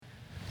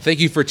Thank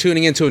you for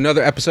tuning in to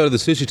another episode of the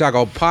Sushi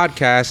Taco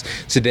podcast.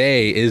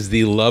 Today is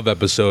the love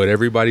episode,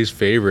 everybody's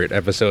favorite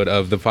episode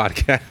of the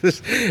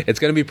podcast. It's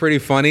going to be pretty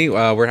funny.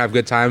 We're going to have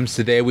good times.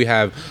 Today we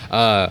have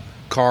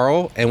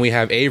Carl and we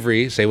have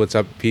Avery. Say what's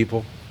up,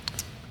 people.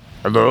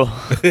 Hello.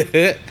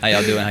 How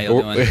y'all doing?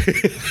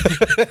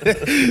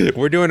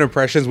 We're doing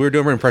impressions. We were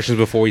doing impressions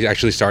before we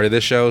actually started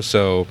this show,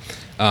 so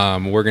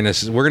we're gonna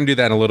do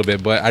that in a little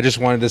bit. But I just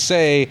wanted to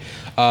say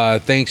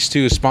thanks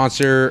to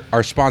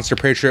our sponsor,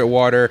 Patriot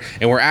Water,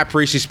 and we're at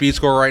Parisi Speed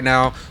Score right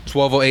now,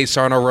 1208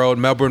 Sarno Road,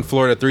 Melbourne,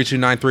 Florida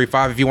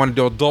 32935. If you want to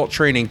do adult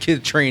training,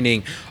 kid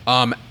training,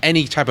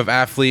 any type of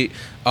athlete.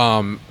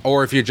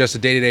 Or if you're just a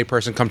day-to-day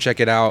person, come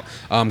check it out.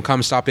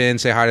 Come stop in,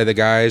 say hi to the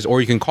guys,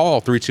 or you can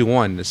call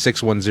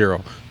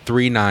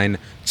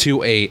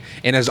 321-610-3928.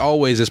 And as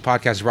always, this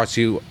podcast is brought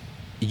to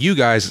you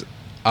guys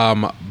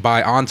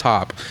by On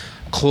Top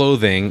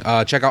Clothing.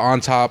 Check out On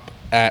Top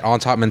at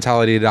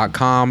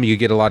ontopmentality.com. You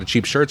get a lot of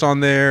cheap shirts on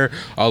there,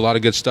 a lot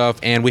of good stuff,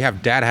 and we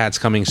have dad hats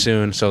coming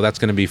soon, so that's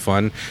going to be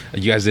fun.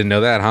 You guys didn't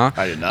know that, huh?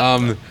 I did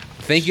not.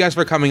 Thank you guys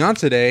for coming on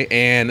today,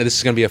 and this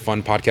is going to be a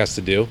fun podcast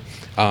to do.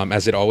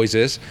 As it always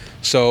is.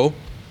 So,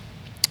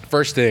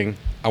 first thing,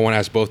 I want to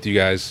ask both of you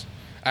guys.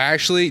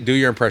 Actually, do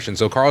your impression.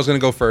 So, Carl's going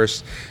to go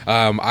first.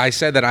 I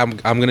said that I'm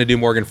going to do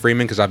Morgan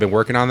Freeman because I've been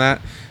working on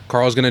that.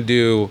 Carl's going to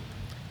do...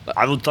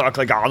 I don't talk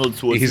like Arnold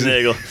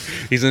Schwarzenegger.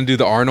 He's going to do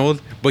the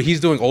Arnold, but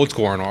he's doing old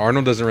school Arnold.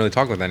 Arnold doesn't really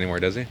talk like that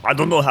anymore, does he? I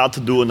don't know how to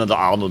do another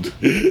Arnold.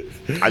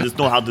 I just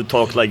know how to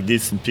talk like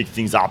this and pick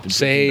things up and put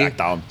them back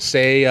down.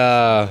 Say,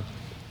 I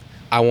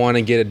want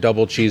to get a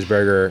double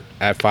cheeseburger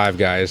at Five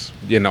Guys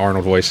in the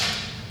Arnold voice.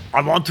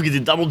 I want to get a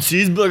double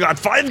cheeseburger at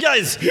Five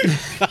Guys.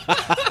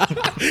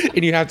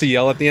 And you have to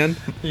yell at the end?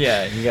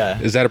 Yeah, you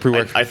got it. Is that a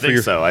prerequisite? I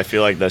think so. I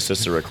feel like that's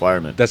just a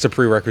requirement. That's a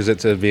prerequisite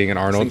to being an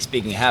Arnold. Like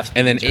speaking half.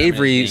 And then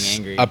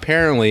Avery's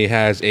apparently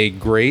has a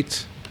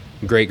great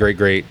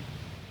Matthew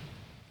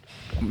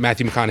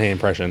McConaughey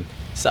impression.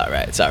 It's all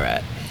right.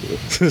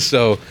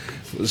 So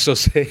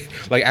say,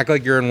 like, act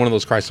like you're in one of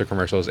those Chrysler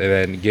commercials and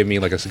then give me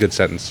like a good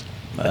sentence.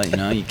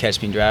 Well, you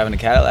catch me driving a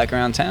Cadillac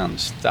around town,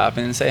 just stop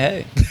in and say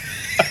hey.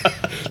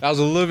 That was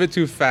a little bit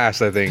too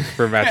fast, I think,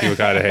 for Matthew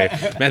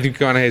McConaughey. Matthew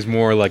McConaughey is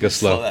more like a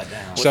slow. That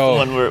down.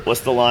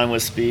 What's the line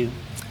with Speed?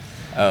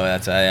 Oh,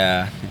 that's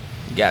you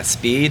got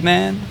speed,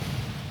 man?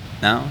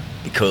 No?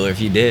 Be cooler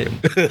if you did.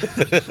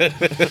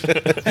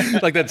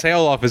 Like the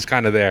tail off is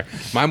kind of there.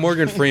 My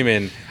Morgan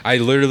Freeman, I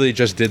literally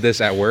just did this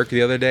at work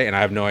the other day, and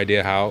I have no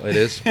idea how it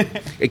is.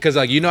 Because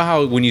like, you know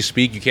how when you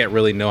speak, you can't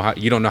really know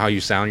you don't know how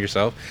you sound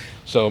yourself.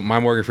 So my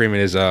Morgan Freeman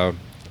is,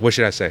 what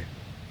should I say?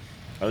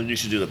 I think you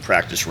should do the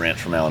practice rant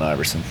from Allen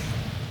Iverson.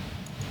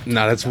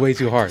 No, that's way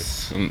too hard.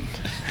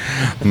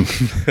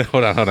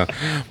 Hold on.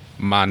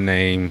 My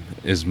name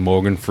is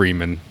Morgan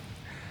Freeman.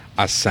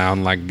 I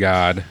sound like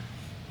God.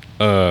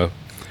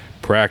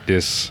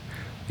 Practice.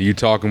 You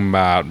talking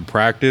about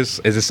practice?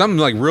 Is it something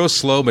like real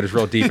slow, but it's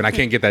real deep, and I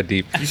can't get that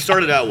deep? You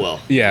started out well.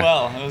 Yeah.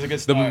 Well, that was a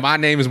good start. My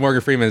name is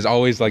Morgan Freeman is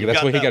always like,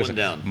 that's what he got to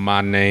say.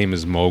 My name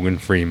is Morgan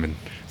Freeman.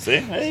 See?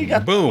 Hey, you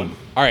got boom.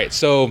 All right.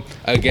 So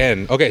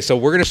again, so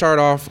we're gonna start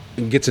off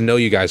and get to know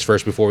you guys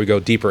first before we go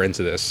deeper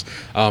into this.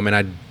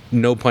 And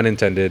no pun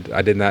intended.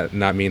 I did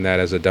not mean that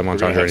as a dumb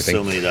entendre or anything.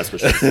 So many that's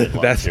what she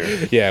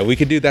said. Yeah, we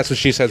could do that's what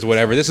she says,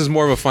 whatever. This is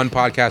more of a fun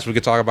podcast. We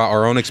could talk about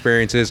our own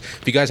experiences.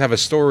 If you guys have a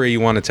story you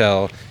want to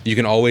tell, you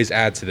can always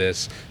add to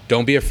this.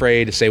 Don't be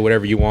afraid to say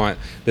whatever you want.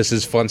 This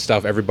is fun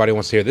stuff. Everybody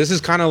wants to hear. This is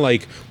kind of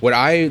like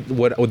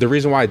the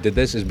reason why I did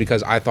this is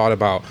because I thought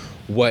about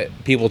what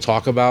people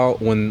talk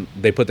about when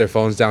they put their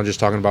phones down, just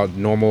talking about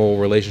normal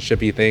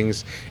relationship-y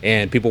things,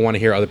 and people want to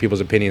hear other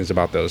people's opinions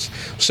about those.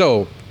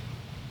 So,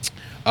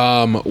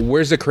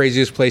 where's the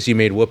craziest place you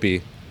made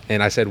whoopee?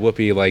 And I said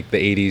whoopee like the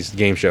 80s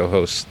game show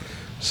host.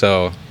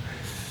 So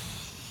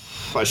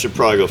I should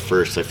probably go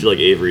first. I feel like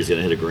Avery's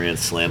going to hit a grand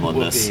slam on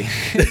this.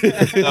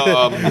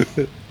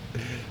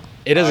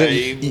 It doesn't.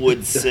 I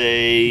would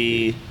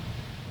say...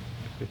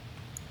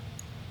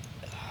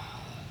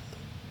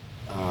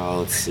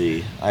 let's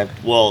see.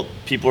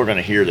 People are going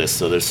to hear this,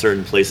 so there's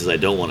certain places I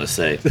don't want to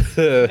say.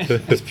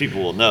 Because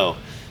people will know.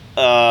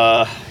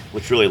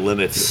 Which really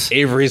limits...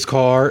 Avery's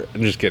car.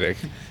 I'm just kidding.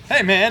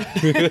 Hey, man.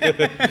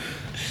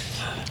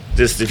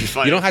 Just if you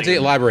find... You don't have to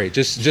elaborate.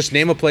 Just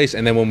name a place,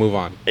 and then we'll move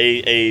on.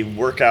 A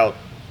workout...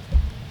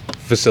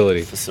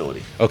 Facility.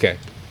 Okay.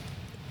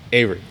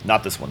 Avery.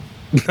 Not this one.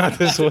 Not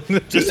this one.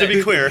 Just to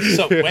be clear.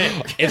 So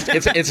where?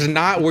 It's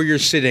not where you're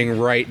sitting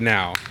right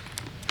now.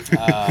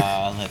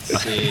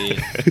 Let's see.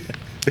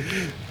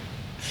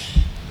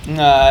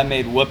 I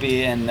made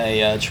whoopee in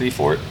a tree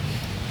fort.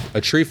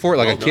 A tree fort?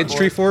 Like a kid's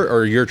tree fort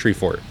or your tree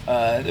fort?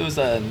 It was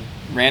a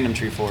random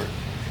tree fort.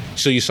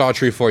 So you saw a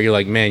tree fort, you're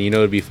like, man,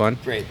 it'd be fun?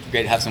 Great.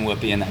 Have some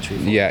whoopee in that tree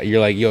fort. Yeah, you're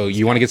like, yo,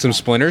 you want to get some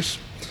splinters?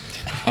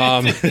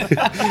 All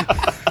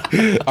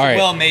right.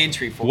 Well-made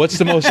tree fort. What's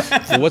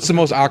the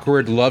most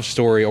awkward love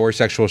story or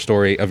sexual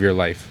story of your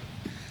life?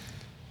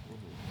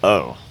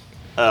 Oh.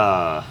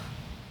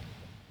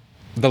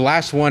 The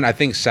last one, I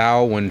think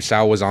Sal, when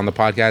Sal was on the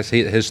podcast,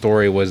 his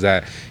story was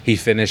that he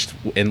finished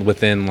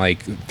within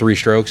like 3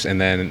 strokes, and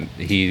then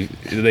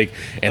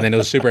and then it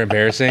was super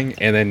embarrassing,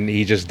 and then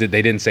they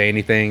didn't say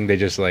anything, they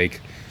just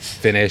like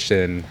finished,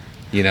 and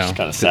just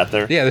kind of sat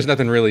there. Yeah, there's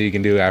nothing really you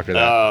can do after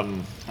that. Well,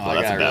 I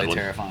that's got a a bad really one.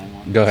 terrifying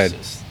one. Go ahead.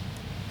 It's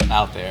just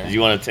out there.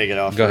 You want to take it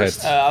off? Go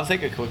first? ahead. I'll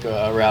take a quick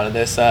route of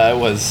this. It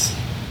was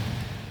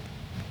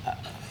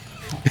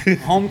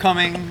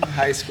homecoming,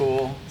 high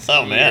school.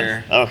 Oh man.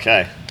 Year,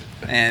 Okay.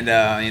 and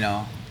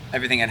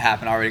everything had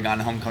happened already. Gone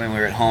to homecoming. We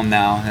were at home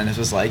now, and this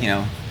was like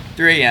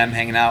 3 a.m.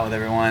 hanging out with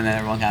everyone, and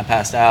everyone kind of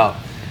passed out,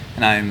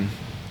 and I'm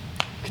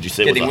Could you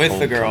say getting it was a with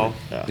the girl.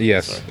 homecoming?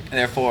 Yes. Sorry. And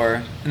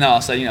therefore, no.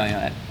 So I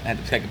had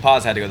to take a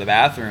pause. I had to go to the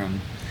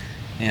bathroom.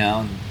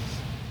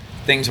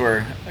 Things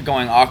were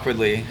going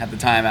awkwardly at the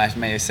time, I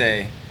may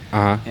say.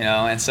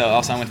 And so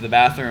also I went to the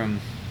bathroom,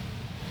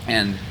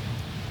 and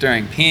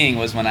during peeing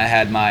was when I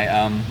had my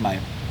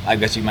I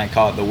guess you might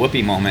call it the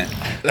whoopee moment.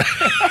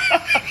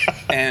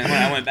 And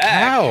when I went back,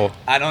 How?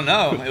 I don't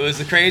know. It was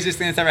the craziest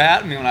thing that's ever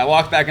happened to me. When I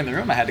walked back in the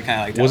room, I had to kind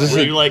of like. Was this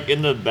Were you like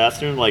in the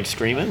bathroom like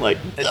screaming like?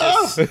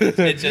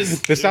 It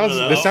just This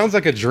sounds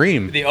like a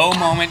dream. the O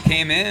moment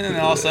came in, and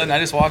then all of a sudden I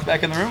just walked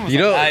back in the room.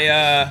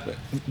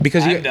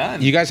 Because I'm done.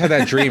 you guys had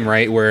that dream,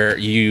 right, where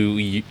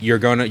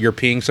you're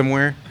peeing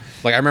somewhere.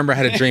 Like I remember I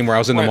had a dream where I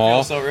was in the Where it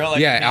mall. feels so real,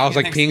 like I was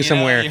like next peeing thing you know,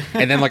 somewhere, you-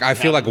 and then like I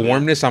feel like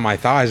warmness on my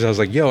thighs. I was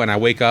like, yo, and I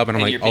wake up and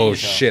I'm And like, you're peeing oh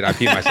yourself. shit, I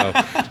peed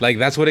myself. Like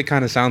that's what it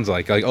kind of sounds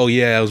like. Like, oh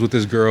yeah, I was with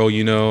this girl,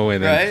 and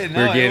then Right? we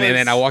were No, it getting, and was-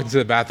 then I walked into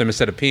the bathroom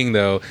instead of peeing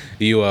though.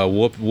 You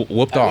whooped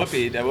I off.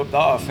 whooped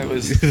off. It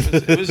was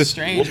a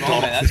strange Whooped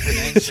moment. off. That's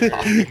for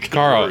dang sure.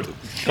 Carl,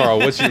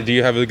 do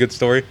you have a good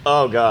story?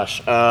 Oh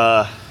gosh.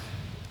 Well,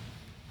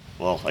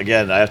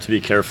 again, I have to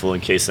be careful in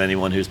case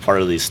anyone who's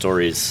part of these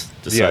stories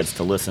decides Yes.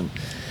 to listen.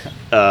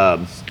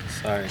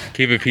 Sorry.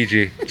 Keep it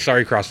PG.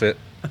 Sorry, CrossFit.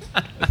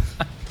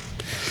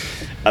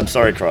 I'm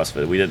sorry,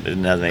 CrossFit. We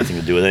didn't have anything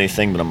to do with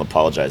anything, but I'm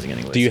apologizing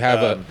anyway. Do you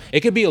have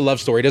it could be a love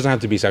story. It doesn't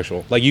have to be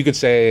sexual. Like you could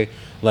say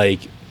like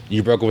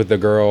you broke up with the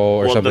girl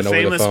or Well, something the over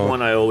the famous phone.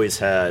 one I always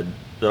had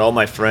that all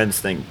my friends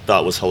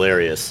thought was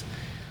hilarious.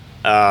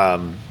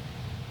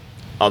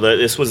 Although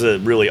this was a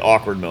really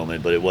awkward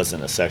moment, but it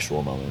wasn't a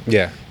sexual moment.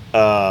 Yeah.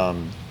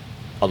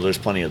 Although there's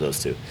plenty of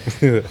those too.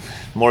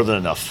 More than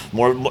enough.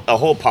 A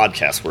whole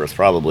podcast worth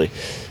probably.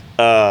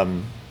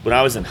 When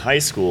I was in high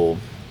school,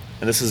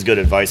 and this is good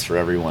advice for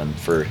everyone,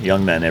 for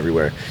young men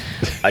everywhere.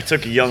 I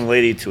took a young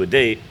lady to a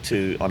date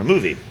on a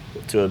movie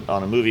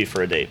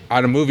for a date.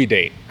 On a movie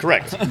date.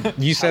 Correct.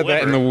 You said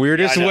that in the However,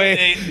 weirdest I know. way.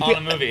 Date on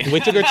a movie. We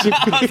took her to.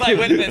 I was like,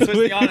 wait a minute,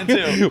 switch the on and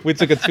two. We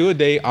took her to a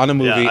date on a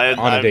movie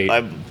on a date.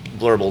 I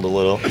blurbled a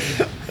little.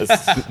 This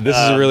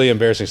is a really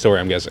embarrassing story,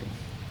 I'm guessing.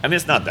 I mean,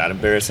 it's not that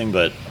embarrassing,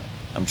 but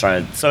I'm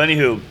trying to. So,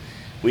 anywho,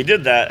 we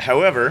did that.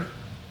 However,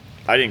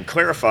 I didn't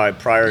clarify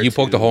prior You to.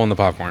 poked a hole in the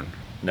popcorn.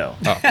 No.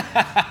 Oh.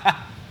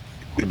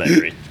 Would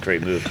have been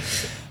great move.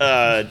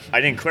 I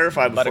didn't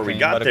clarify before we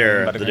got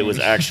there that it was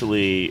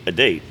actually a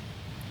date.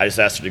 I just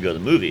asked her to go to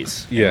the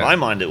movies. Yeah. In my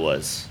mind, it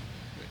was.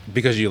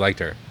 Because you liked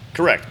her.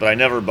 Correct, but I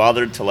never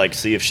bothered to like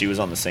see if she was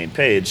on the same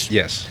page.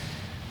 Yes.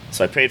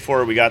 So I paid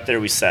for it. We got there.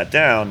 We sat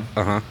down.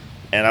 Uh-huh.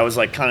 And I was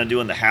like kind of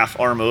doing the half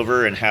arm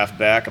over and half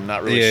back. I'm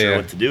not really sure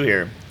what to do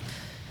here.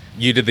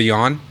 You did the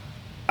yawn?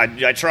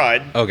 I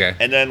tried. Okay.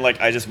 And then like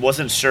I just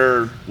wasn't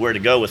sure where to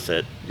go with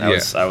it.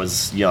 I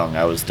was young.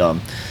 I was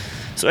dumb.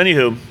 So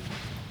anywho,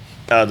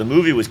 the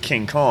movie was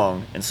King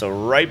Kong, and so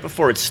right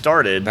before it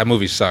started, That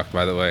movie sucked,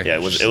 by the way. yeah,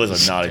 it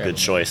was not a good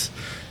choice.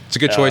 It's a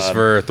good choice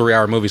for a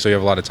 3-hour movie, so you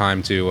have a lot of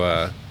time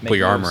to put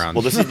your arm moves. around.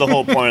 Well, this is the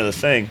whole point of the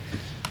thing.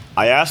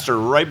 I asked her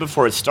right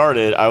before it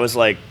started. I was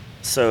like,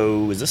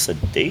 "So is this a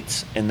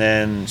date?" And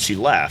then she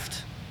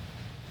laughed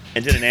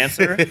and didn't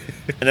answer. And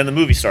then the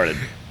movie started,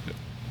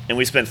 and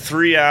we spent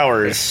 3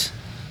 hours.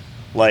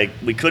 Like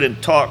we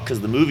couldn't talk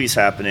because the movie's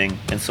happening,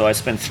 and so I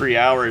spent 3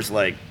 hours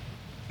like.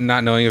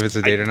 Not knowing if it's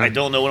a date or not. I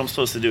don't know what I'm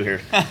supposed to do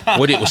here.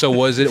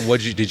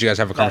 Did you guys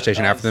have a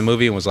conversation after the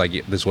movie and was like,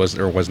 this was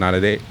or was not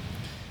a date?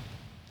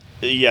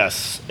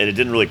 Yes, and it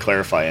didn't really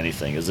clarify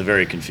anything. It was a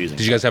very confusing.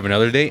 Did you guys have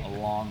another date? A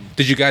long.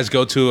 Did you guys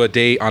go to a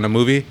date on a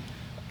movie?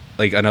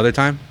 Like another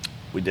time?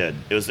 We did.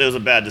 It was a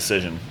bad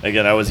decision.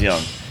 Again, I was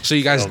young. So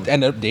you guys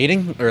end up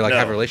dating or like No.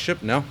 have a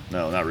relationship? No?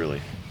 No, not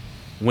really.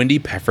 Wendy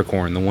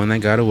Peppercorn, the one that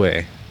got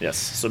away. Yes.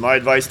 So my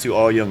advice to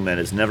all young men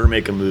is never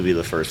make a movie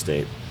the first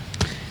date.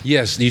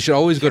 Yes, you should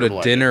always go to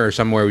Terrible dinner or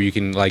somewhere where you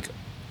can like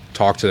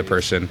talk to the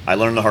person. I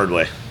learned the hard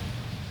way.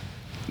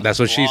 That's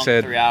what she Long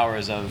said. 3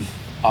 hours of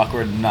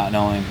awkward not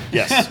knowing.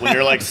 Yes. When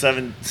you're like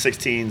 16,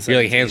 Your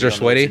like hands you are don't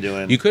know what sweaty. you're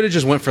doing. You could have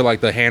just went for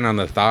like the hand on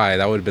the thigh.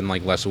 That would have been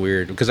like less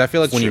weird because I feel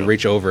like when you True.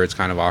 reach over, it's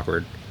kind of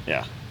awkward.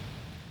 Yeah.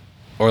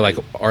 Or like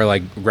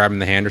grabbing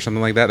the hand or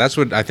something like that.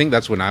 I think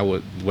that's what I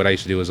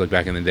used to do was like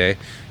back in the day.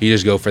 You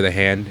just go for the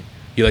hand.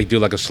 You like do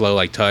like a slow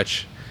like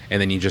touch,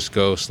 and then you just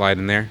go slide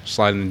in the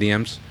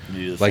DMs You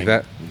do the like thing,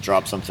 that.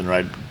 Drop something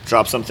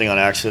on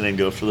accident and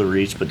go for the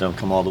reach, but don't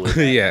come all the way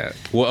back. Yeah.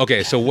 Well,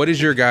 okay. So what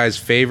is your guys'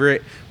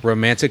 favorite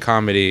romantic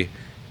comedy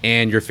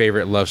and your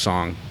favorite love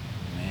song.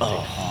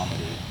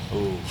 Comedy.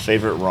 Ooh.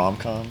 Favorite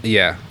rom-com?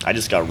 Yeah. I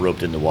just got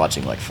roped into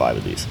watching like 5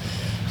 of these.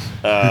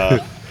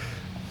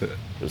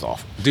 It was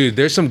awful. Dude,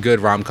 there's some good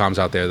rom-coms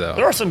out there, though.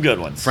 There are some good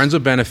ones. Friends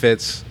with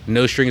Benefits,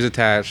 No Strings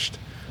Attached,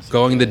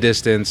 Going the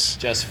Distance.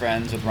 Just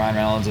Friends with Ryan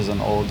Reynolds is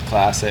an old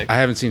classic. I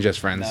haven't seen Just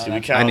Friends. No,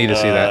 I need to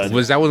see that.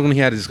 Was that when he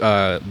had his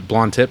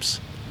blonde tips?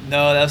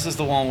 No, that was just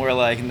the one where,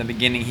 like, in the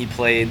beginning, he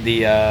played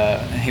the,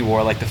 he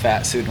wore, like, the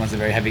fat suit and was a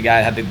very heavy guy.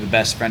 Had the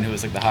best friend who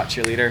was, like, the hot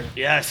cheerleader.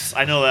 Yes,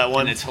 I know that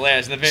one. And it's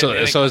hilarious.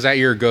 So is that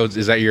your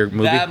is that your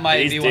movie? That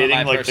might He's be one of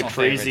dating my like the personal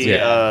crazy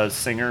favorites.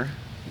 singer.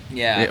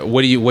 Yeah.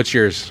 What's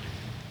yours?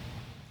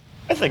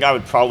 I think I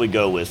would probably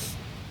go with,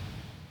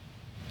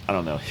 I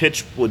don't know,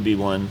 Hitch would be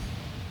one.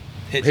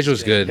 Hitch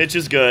was good. Hitch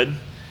is good.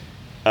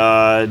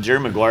 Jerry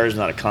Maguire's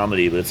not a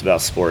comedy, but it's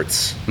about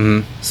sports.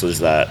 Mm-hmm. So there's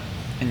that.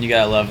 And you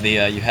gotta love the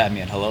 "You Had Me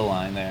at Hello"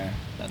 line there.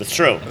 That's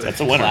true. That's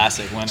a winner.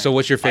 Classic winner. So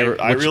what's your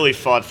favorite? I really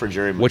fought for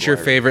Jerry Maguire. What's your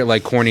favorite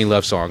like corny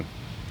love song?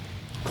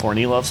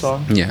 Corny love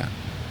song? Yeah,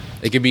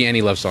 it could be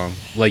any love song.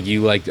 Like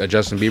you like a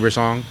Justin Bieber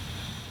song?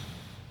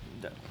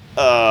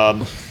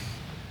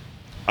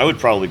 I would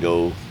probably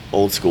go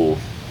old school,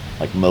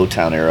 like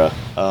Motown era.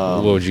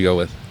 What would you go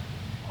with?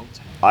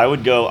 I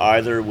would go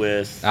either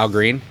with Al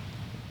Green.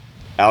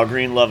 Al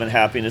Green, Love and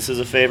Happiness is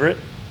a favorite.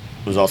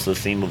 It was also the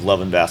theme of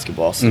Love and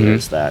Basketball, so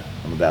there's that.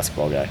 I'm a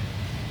basketball guy.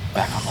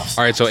 Back on love songs.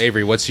 All right, so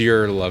Avery, what's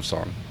your love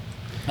song?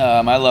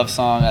 My love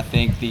song, I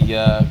think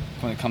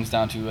when it comes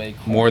down to a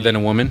corny, More Than a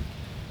Woman.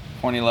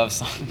 corny love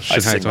song, I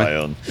Shania sing Twain? my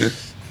own.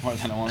 More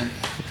Than a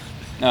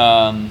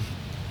Woman.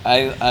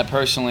 I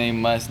personally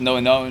must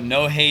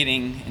no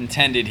hating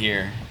intended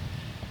here.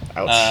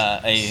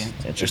 Ouch.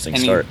 Interesting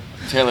any start.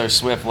 Taylor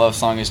Swift love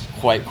song is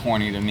quite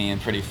corny to me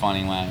and pretty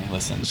funny when I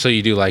listen. So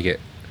you do like it?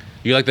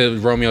 You like the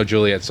Romeo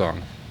Juliet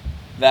song?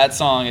 That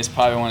song is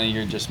probably one of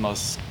your just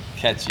most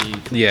catchy,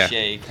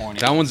 cliche, corny.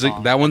 That one's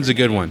songs a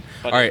good ever one. made.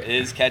 But All right, it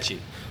is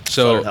catchy.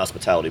 Southern so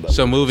Hospitality, by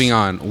so moving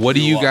on. What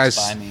do Who you walks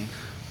guys? by me?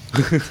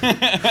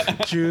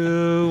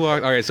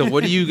 All right, so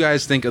what do you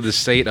guys think of the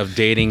state of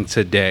dating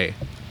today?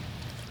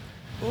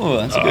 Oh,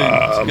 that's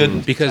a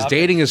good. Because topic.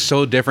 dating is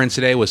so different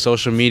today with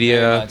social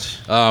media.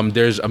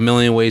 There's a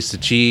million ways to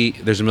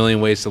cheat. There's a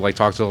million ways to like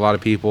talk to a lot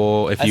of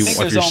people. If I think you're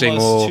there's almost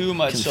single, too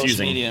much social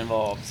confusing. media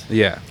involved.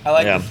 yeah. I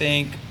like Yeah. to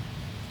think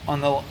on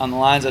the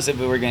lines as if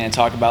we were going to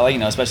talk about, like,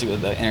 especially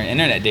with the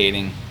internet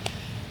dating.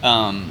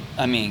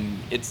 I mean,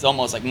 it's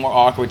almost like more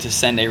awkward to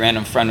send a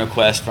random friend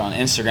request from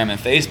Instagram and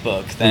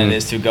Facebook than it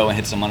is to go and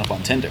hit someone up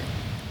on Tinder.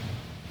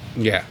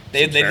 Yeah.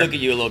 They Fair. look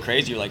at you a little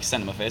crazy. You like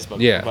send them a Facebook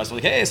Yeah. request,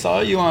 like, "Hey, I saw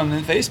you on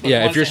Facebook." Yeah, I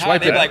wanna if you're say hi."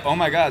 swiping- they're like, "Oh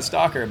my God,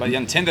 stalker!" But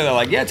on Tinder, they're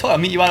like, "Yeah, I'll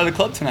meet you out at the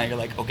club tonight." You're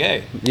like,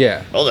 "Okay."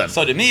 Yeah. Well then.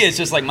 So to me, it's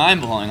just like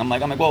mind blowing. I'm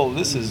like, well,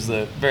 this is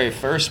the very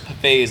first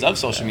phase of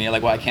social media.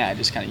 Like, why can't I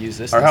just kind of use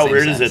this? Or in the how same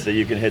weird is sense? it that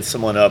you can hit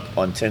someone up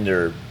on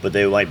Tinder, but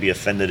they might be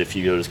offended if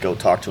you just go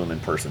talk to them in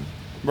person?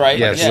 Right?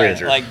 Yeah, Yeah,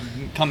 stranger. like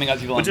coming up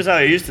to people. Which is how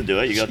I used to do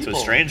it. You go to a People.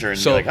 stranger and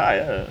So- be like,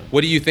 "Hi."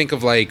 What do you think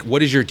of like do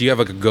you have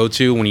like a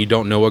go-to when you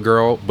don't know a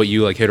girl but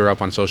you like hit her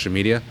up on social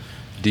media?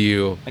 Do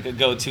you like a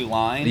go-to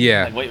line.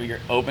 Yeah. Like what your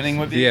opening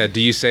would be. Yeah, do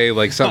you say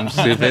like something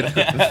stupid?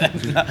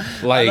 I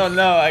Like don't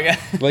know. I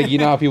guess. like you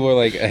know how people are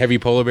like heavy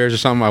polar bears or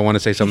something? I want to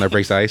say something that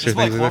breaks the ice or It's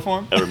like things like that.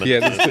 chloroform. Never Yeah,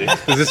 meant to say.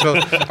 does this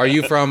feel, are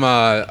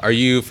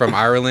you from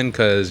Ireland?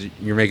 Because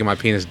you're making my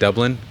penis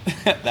Dublin.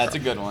 That's a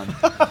good one.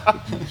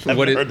 I've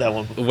What never is- heard that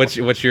one before.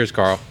 What's yours,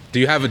 Carl? Do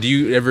you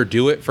ever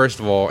do it first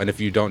of all? And if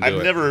you don't do I've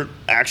it, never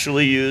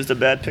actually used a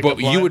bad pickup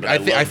But line. you would. but I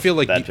love feel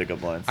like bad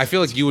pickup lines. I feel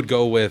like you would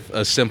go with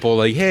a simple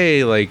like, hey,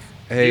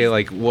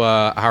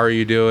 how are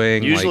you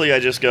doing? Usually, Like, I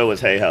just go with,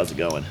 "Hey, how's it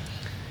going?"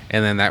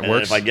 and then that And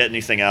works. if I get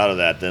anything out of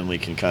that, then we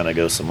can kind of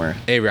go somewhere.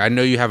 Avery, I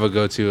know you have a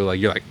go-to. Like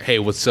you're like, hey,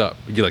 what's up?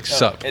 You're like,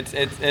 sup?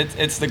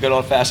 It's the good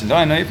old fashioned. Do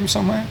I know you from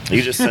somewhere?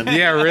 You just send.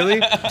 Yeah, really?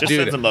 Just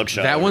send a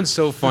mugshot. That one's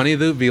so funny.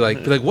 Though, be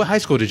like, what high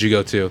school did you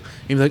go to? And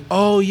you'd be like,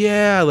 oh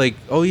yeah,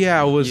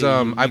 I was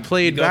I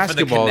played you go for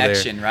the basketball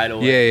connection there. right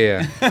away.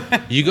 Yeah.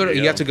 You go to There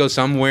you you have go. to go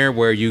somewhere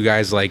where you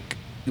guys like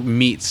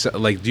meet.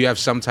 Like, do you have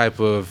some type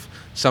of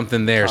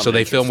something there so Common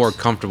they feel more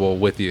interests. comfortable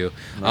with you?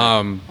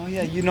 Oh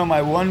yeah,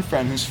 my one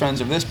friend who's friends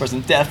with this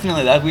person.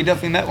 Definitely we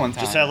definitely met one time.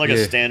 Just have like Yeah.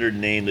 a standard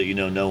name that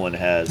no one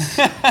has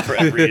for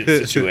every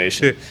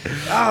situation.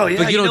 Oh yeah,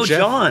 Like, you know Jeff?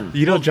 John.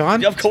 You know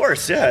John? Yeah, of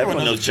course, yeah.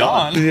 Everyone knows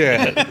John.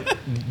 Yeah.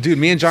 Dude,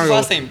 me and John His go.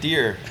 last name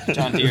Deere.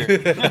 John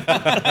Deere.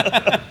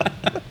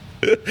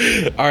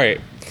 All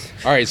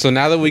right. So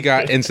now that we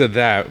got into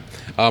that,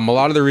 a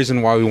lot of the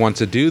reason why we want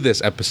to do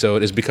this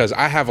episode is because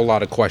I have a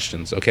lot of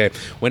questions. Okay,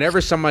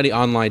 whenever somebody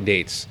online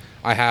dates,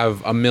 I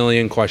have a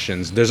million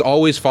questions. There's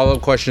always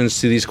follow-up questions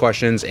to these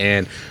questions,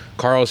 and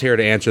Carl's here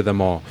to answer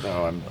them all.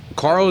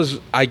 Carl's,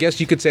 I guess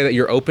you could say that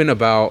you're open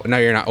about. Now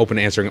you're not open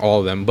to answering all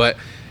of them, but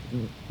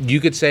you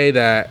could say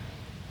that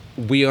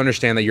we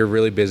understand that you're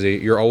really busy.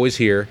 You're always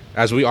here,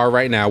 as we are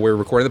right now. We're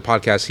recording the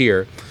podcast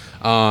here.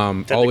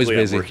 Always Technically,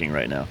 busy. I'm working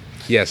right now.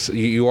 Yes,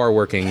 you are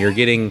working. You're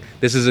getting.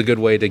 This is a good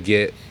way to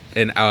get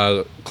an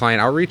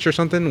client outreach or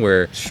something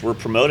where We're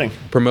promoting.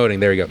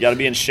 There you go. You got to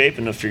be in shape,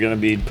 and if you're going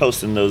to be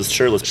posting those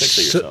shirtless pics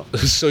of yourself.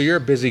 So you're a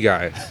busy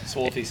guy,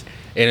 Swolfies.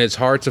 and it's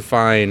hard to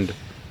find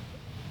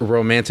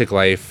romantic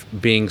life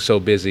being so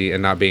busy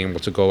and not being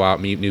able to go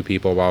out, meet new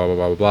people, blah blah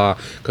blah blah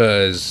blah.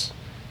 Because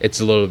it's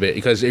a little bit,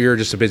 because you're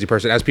just a busy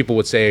person, as people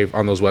would say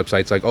on those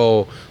websites, like,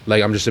 oh,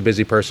 like I'm just a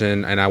busy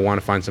person and I want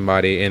to find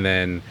somebody, and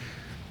then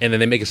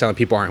they make it sound like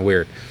people aren't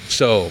weird.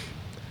 So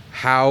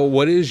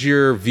what is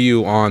your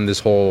view on this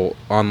whole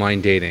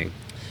online dating?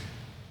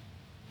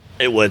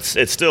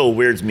 It still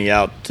weirds me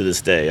out to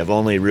this day. I've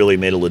only really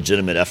made a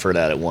legitimate effort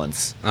at it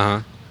once.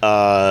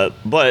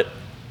 But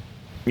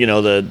you know,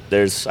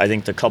 I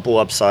think the couple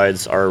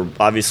upsides are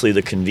obviously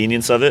the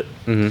convenience of it.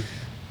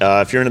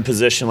 If you're in a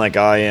position like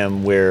I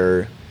am,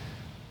 where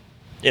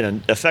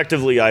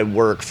effectively I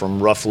work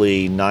from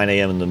roughly 9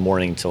 a.m. in the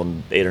morning till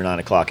 8 or 9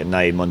 o'clock at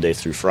night, Monday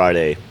through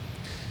Friday.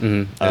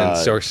 And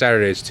so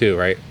Saturdays too,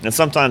 right? And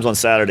sometimes on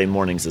Saturday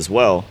mornings as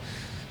well,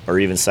 or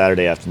even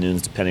Saturday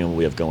afternoons, depending on what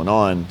we have going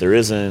on. There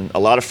isn't a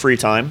lot of free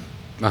time.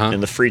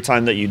 And the free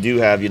time that you do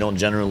have, you don't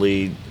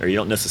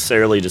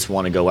necessarily just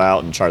want to go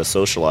out and try to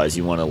socialize.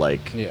 You want to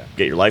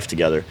get your life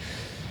together.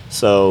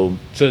 So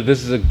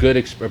this is a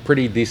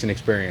pretty decent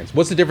experience.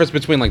 What's the difference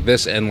between like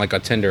this and like a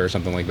Tinder or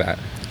something like that?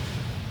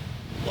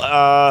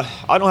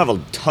 I don't have a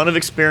ton of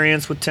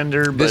experience with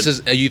Tinder, but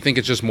you think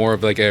it's just more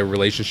of like a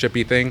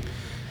relationship-y thing?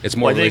 It's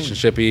more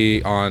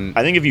relationship-y on.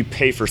 I think if you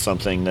pay for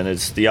something, then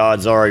the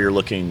odds are you're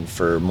looking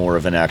for more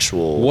of an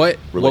actual. What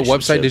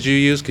website did you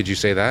use? Could you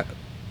say that?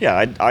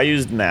 Yeah, I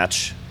used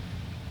Match,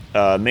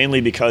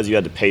 mainly because you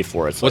had to pay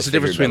for it. So what's the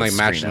difference between like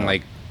Match and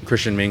like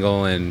Christian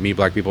Mingle and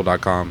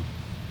MeetBlackPeople.com?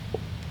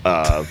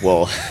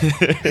 Well,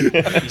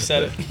 you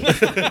said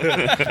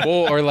it.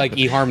 Well, or like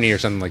eHarmony or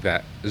something like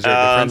that. Is there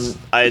a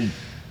difference?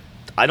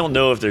 I don't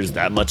know if there's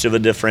that much of a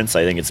difference.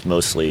 I think it's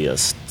mostly a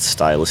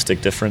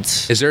stylistic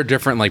difference. Is there a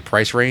different like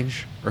price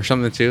range or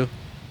something too?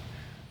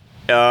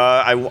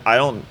 I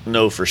don't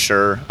know for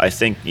sure. I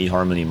think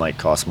eHarmony might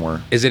cost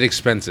more. Is it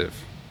expensive?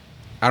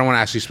 I don't want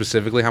to ask you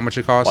specifically how much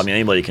it costs. Well, I mean,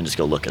 anybody can just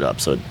go look it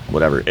up. So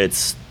whatever.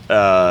 It's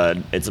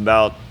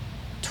about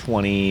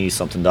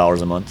 $20-something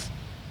a month.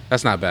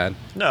 That's not bad.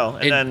 No,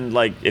 and then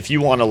like if you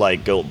want to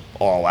like go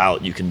all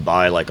out, you can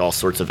buy like all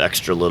sorts of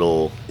extra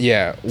little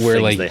where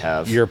like they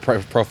have. Your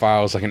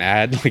profile is like an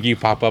ad, like you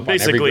pop up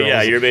basically, on every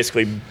girl's. You're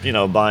basically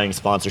buying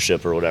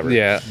sponsorship or whatever.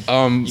 Yeah,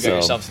 you got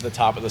yourself to the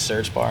top of the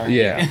search bar.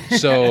 Yeah.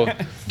 So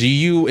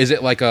is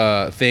it like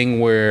a thing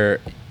where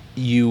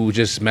you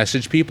just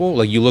message people,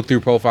 like you look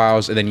through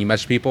profiles and then you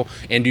message people,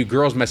 and do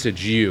girls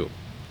message you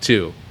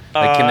too?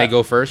 Like, can they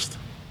go first?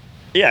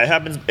 Yeah, it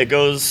happens. It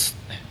goes.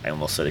 I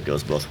almost said it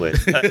goes both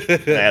ways. I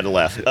had to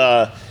laugh.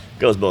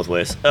 Goes both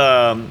ways.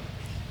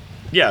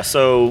 Yeah,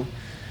 so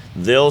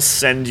they'll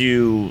send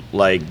you,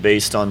 like,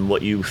 based on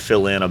what you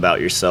fill in about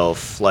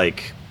yourself,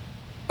 like...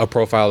 a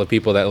profile of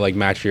people that, like,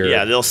 match your...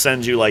 Yeah, they'll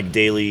send you, like,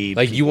 daily...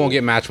 Like, you won't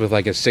get matched with,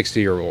 like, a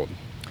 60-year-old.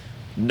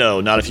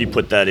 No, not if you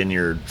put that in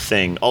your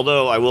thing.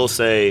 Although, I will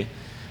say,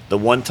 the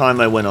one time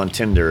I went on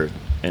Tinder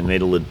and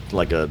made a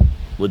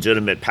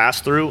legitimate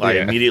pass-through, I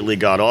immediately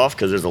got off,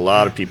 because there's a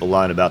lot of people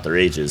lying about their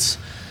ages.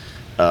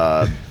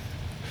 Like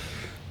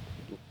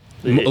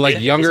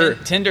younger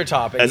Tinder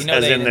topic.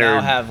 They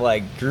now have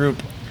like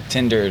group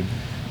Tinder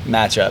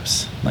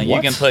matchups. Like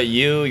you can put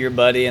your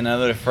buddy, and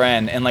another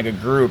friend in like a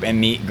group and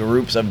meet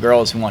groups of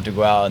girls who want to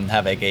go out and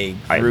have like a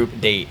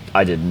group date.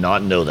 I did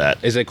not know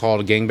that. Is it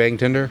called gangbang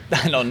Tinder?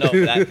 I don't know,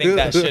 but I think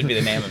that should be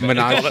the name of it.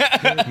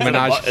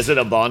 Menage. Is it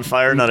a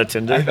bonfire, not a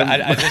Tinder?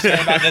 I just heard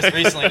about this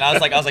recently, and I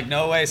was like,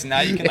 no way. So now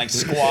you can like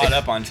squat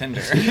up on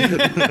Tinder.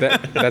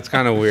 That's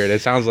kind of weird.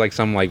 It sounds like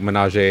some like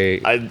menage.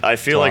 I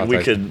feel like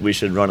we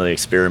should run an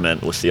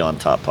experiment with the On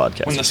Top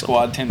podcast. When the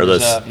squad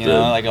Tinder's up,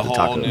 like a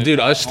whole new, dude.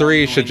 Us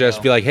three should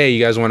just be like, hey,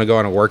 you guys want to go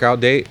on a workout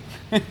date?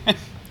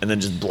 And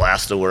then just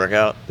blast a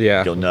workout.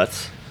 Yeah. Go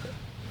nuts.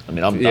 I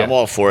mean, I'm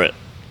all for it.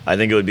 I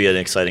think it would be an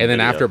exciting. And then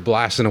video. After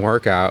blasting a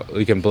workout,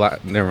 we can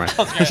Never mind.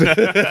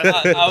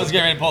 I was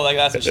getting ready to pull like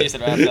that's what she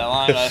said right after that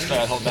line, but I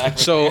started holding back.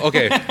 So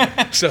okay,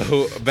 back.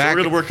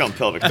 We're gonna work on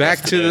pelvic.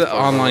 Back to the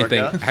online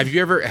thing. Have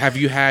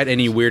you had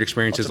any weird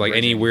experiences? Like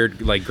any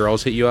weird like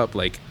girls hit you up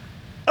like?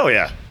 Oh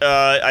yeah,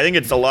 I think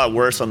it's a lot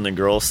worse on the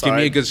girls' side. Give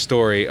me a good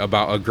story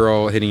about a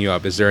girl hitting you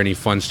up. Is there any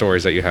fun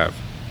stories that you have?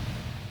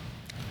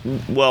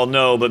 Well,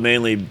 no, but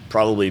mainly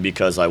probably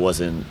because I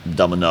wasn't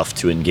dumb enough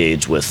to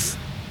engage with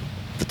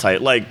the type.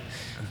 Like,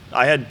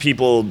 I had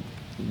people.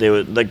 They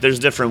would like. There's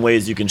different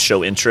ways you can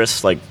show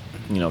interest. Like,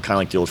 kind of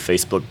like the old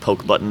Facebook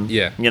poke button.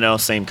 Yeah.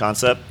 Same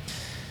concept.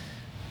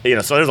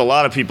 So there's a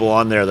lot of people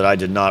on there that I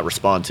did not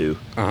respond to.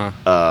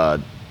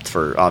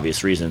 For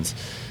obvious reasons.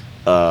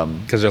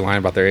 Because they're lying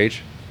about their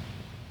age.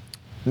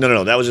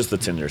 No. That was just the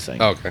Tinder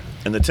thing. Oh, okay.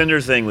 And the Tinder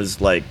thing was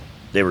like,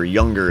 they were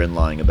younger and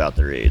lying about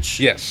their age.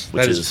 Yes,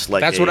 which is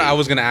like that's what I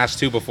was gonna ask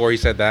too before he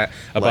said that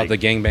about like, the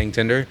gangbang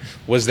Tinder.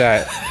 Was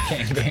that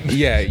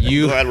yeah?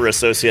 I'm glad we're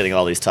associating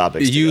all these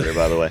topics together.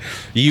 By the way,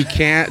 you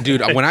can't,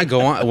 dude. When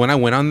I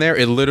went on there,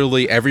 it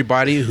literally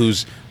everybody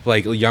who's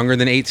like younger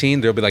than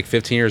 18, they'll be like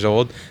 15 years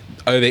old.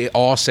 They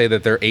all say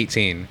that they're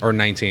 18 or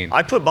 19.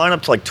 I put mine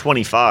up to like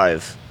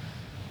 25.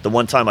 The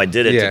one time I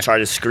did it to try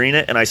to screen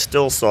it, and I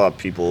still saw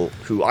people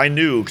who I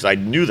knew because I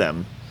knew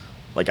them.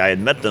 Like, I had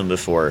met them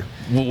before.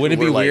 Wouldn't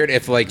it be weird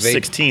if, like, they...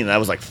 16, I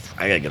was like,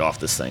 I gotta get off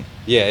this thing.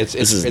 Yeah,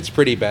 it's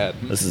pretty bad.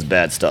 This is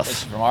bad stuff.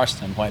 Just from our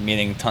standpoint,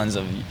 meeting tons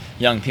of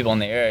young people in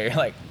the area, you're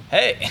like,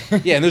 hey.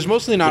 Yeah, and there's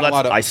mostly not a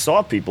lot of... I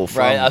saw people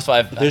from... Right, that's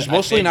why there's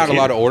mostly not a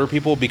lot of older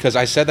people, because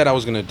I said that I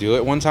was going to do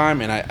it one time,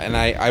 and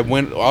I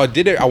went... I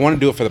did it. I want to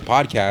do it for the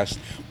podcast,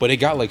 but it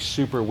got, like,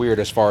 super weird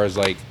as far as,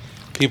 like,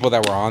 people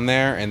that were on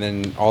there, and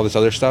then all this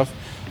other stuff.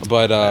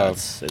 But,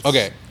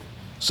 okay.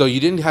 So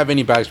you didn't have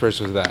any bad experience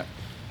with that.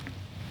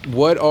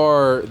 What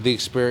are the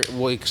experience?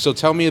 Like, so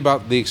tell me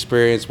about the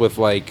experience with,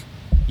 like,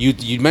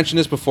 you mentioned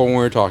this before when we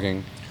were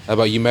talking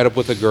about you met up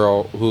with a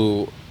girl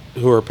who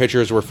her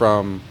pictures were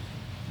from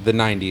the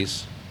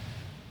 90s.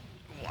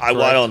 I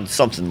went on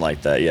something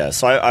like that, yeah.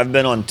 So I've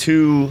been on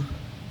 2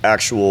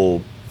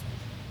 actual...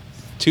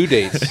 2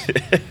 dates.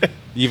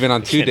 You've been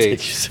on 2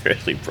 dates. You're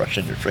seriously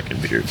brushing your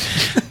freaking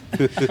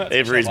beard.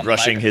 Avery's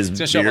brushing his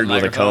beard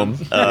with a comb.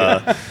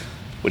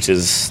 Which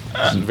is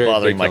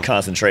bothering my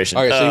concentration.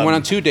 All right, so you went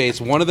on 2 dates.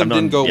 One of them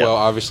didn't go well,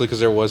 obviously, because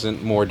there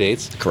wasn't more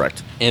dates.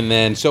 Correct. And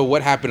then, so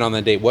what happened on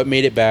that date? What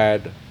made it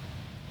bad?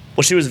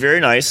 Well, she was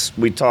very nice.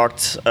 We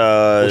talked...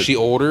 was she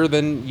older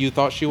than you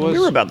thought she was? We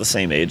were about the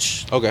same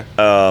age. Okay.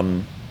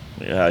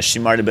 She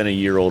might have been a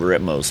year older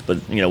at most,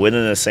 but,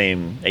 within the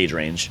same age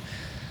range.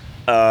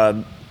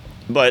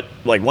 But,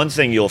 like, one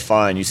thing you'll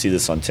find, you see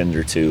this on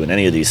Tinder, too, and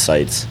any of these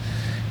sites,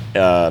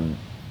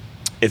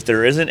 if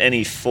there isn't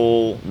any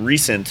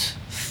recent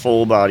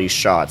full body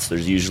shots,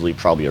 there's usually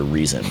probably a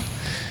reason.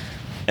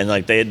 And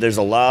like there's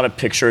a lot of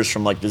pictures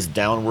from like this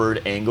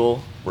downward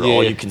angle where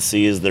all you can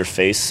see is their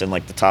face and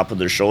like the top of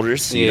their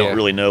shoulders, so you don't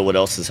really know what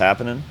else is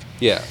happening.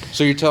 Yeah.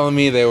 So you're telling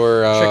me they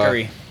were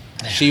trickery.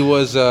 She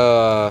was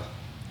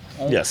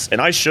yes,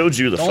 and I showed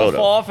you the photo. Don't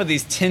fall for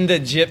these Tinder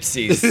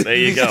gypsies. There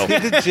you go.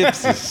 Tinder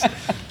gypsies.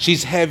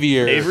 She's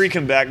heavier. Avery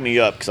can back me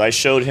up because I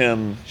showed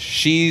him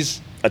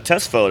she's a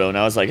test photo and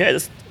I was like, hey,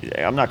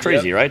 I'm not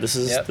crazy, right? This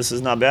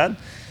is not bad.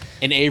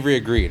 And Avery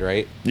agreed,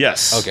 right?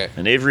 Yes. Okay.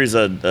 And Avery's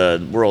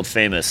a world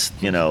famous,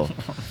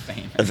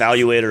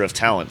 evaluator of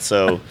talent.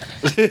 So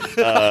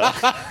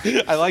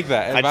I like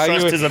that.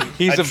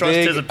 He's a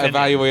big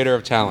evaluator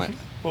of talent.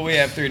 Well, we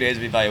have 3 days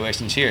of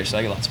evaluations here, so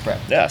I get lots of prep.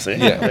 Yeah. See.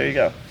 Yeah. There you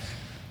go.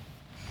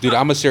 Dude,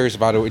 I'm a serious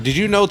evaluator. Did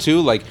you know too?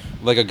 Like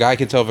a guy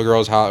can tell if a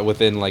girl's hot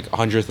within like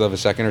hundredth of a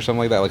second or something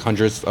like that. Like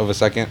hundredths of a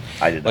second.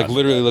 I did not. Like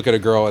literally look at a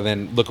girl and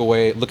then look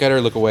away, look at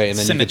her, look away, and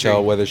then you can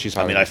tell whether she's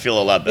hot. I mean, I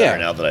feel a lot better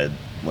now that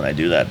when I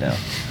do that now.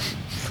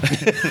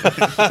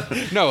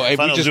 No, we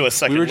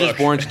were just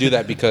born to do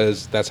that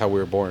because that's how we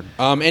were born.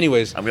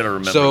 Anyways, I'm gonna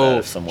remember that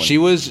if someone. She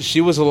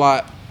was a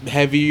lot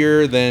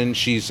heavier than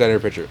she said in her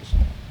pictures.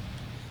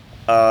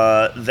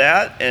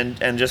 That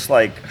and just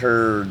like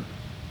her.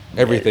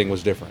 Everything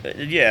was different.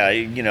 Yeah,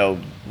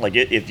 like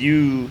if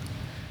you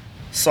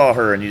saw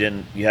her and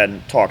you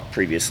hadn't talked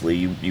previously,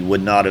 you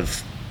would not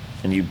have,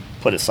 and you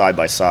put it side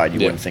by side, you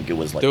wouldn't think it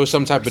was like there was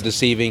some type of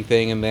deceiving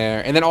thing in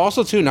there. And then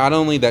also too, not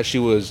only that she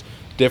was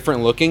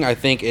different looking, I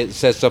think it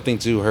says something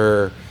to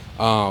her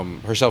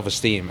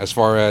self-esteem as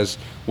far as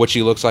what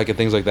she looks like and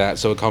things like that.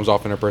 So it comes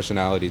off in her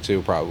personality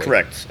too, probably.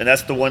 Correct. And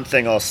that's the one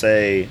thing I'll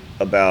say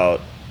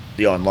about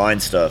the online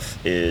stuff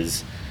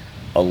is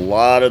a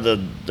lot of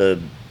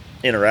the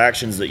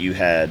interactions that you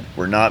had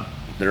were not,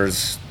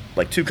 there's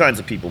like 2 kinds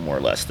of people more or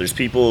less. There's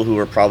people who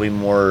are probably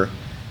more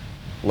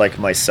like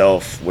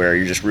myself where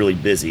you're just really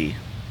busy.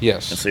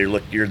 Yes. And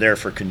so you're there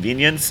for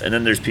convenience, and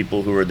then there's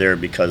people who are there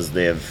because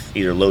they have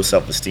either low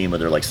self-esteem or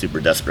they're like super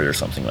desperate or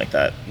something like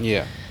that.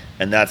 Yeah.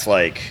 And that's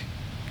like,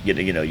 you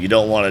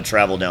don't want to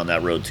travel down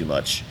that road too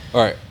much.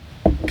 All right.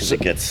 Because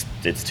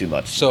it's too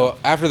much. So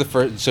after the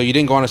first, so you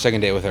didn't go on a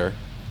second date with her.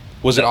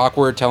 Was it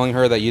awkward telling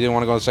her that you didn't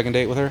want to go on a second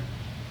date with her?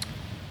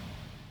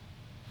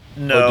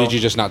 No. Or did you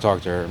just not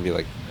talk to her and be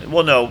like...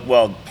 Well, no.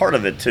 Well, part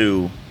of it,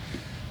 too,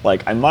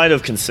 like, I might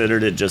have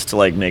considered it just to,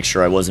 like, make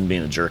sure I wasn't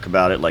being a jerk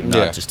about it. Like,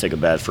 not just take a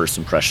bad first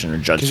impression or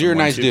judge someone because you're a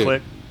nice too dude.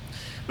 quick.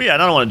 But, yeah,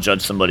 and I don't want to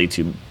judge somebody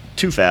too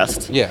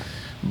fast. Yeah.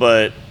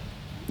 But,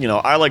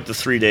 I like the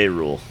 3-day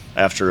rule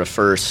after a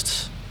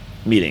first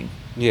meeting.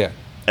 Yeah.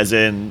 As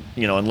in,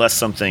 unless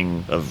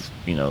something of,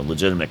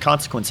 legitimate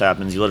consequence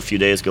happens, you let a few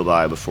days go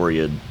by before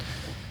you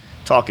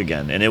talk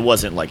again. And it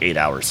wasn't, like, 8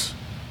 hours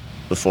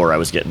before I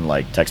was getting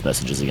like text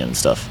messages again and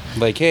stuff.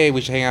 Like, hey, we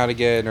should hang out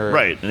again, or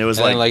right. And it was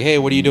like, hey,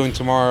 what are you doing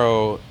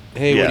tomorrow?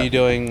 Hey, what are you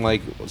doing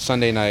like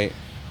Sunday night?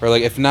 Or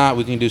like, if not,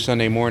 we can do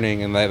Sunday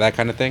morning and that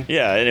kind of thing.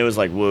 Yeah, and it was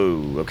like,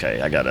 whoa, okay,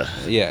 I gotta.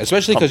 Yeah,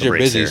 especially pump because the you're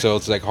brakes busy, here. so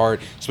it's like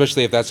hard.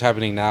 Especially if that's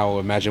happening now.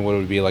 Imagine what it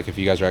would be like if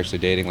you guys are actually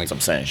dating. Like,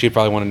 That's what I'm saying. she'd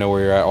probably want to know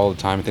where you're at all the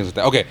time and things like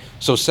that. Okay,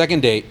 so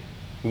second date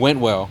went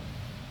well,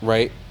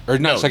 right? Or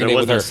not No, second there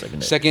date with was her. no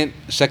second date.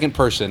 Second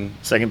person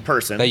Second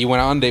person. that you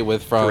went on a date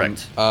with from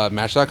Correct.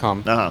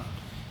 Match.com. Uh-huh.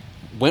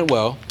 Went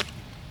well.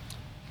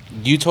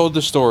 You told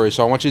the story,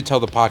 so I want you to tell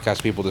the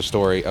podcast people the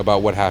story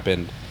about what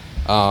happened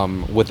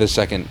with the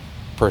second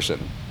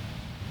person,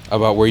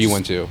 about where you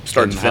went to,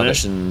 Start and to how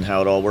finish that- and how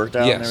it all worked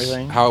out and yes,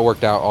 everything. how it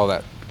worked out, all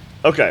that.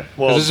 Okay, 'Cause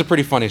well, this is a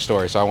pretty funny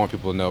story, so I want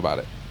people to know about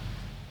it.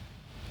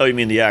 oh, you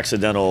mean the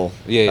accidental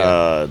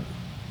Yeah.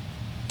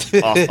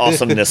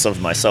 awesomeness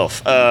of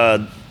myself.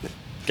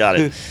 Got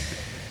it.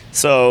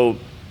 So,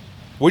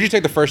 Where'd you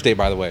take the first date,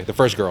 by the way? The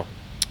first girl.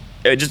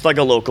 just like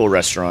a local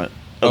restaurant.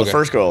 Oh, Okay. the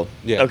first girl?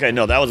 Yeah. Okay,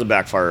 no, that was a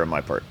backfire on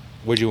my part.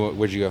 Where'd you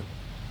go?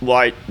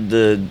 Well,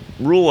 the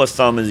rule of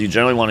thumb is you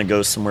generally want to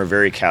go somewhere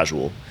very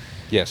casual.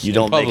 Yes. You in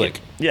don't public. make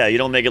it. Yeah, you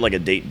don't make it like a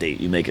date.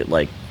 You make it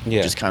like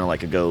Yeah. just kind of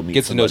like a go meet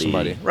Get to know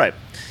somebody. somebody. Right.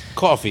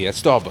 Coffee at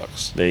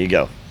Starbucks. There you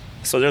go.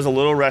 So there's a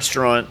little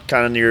restaurant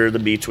kind of near the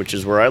beach, which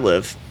is where I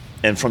live.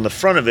 And from the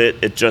front of it,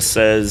 it just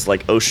says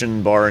like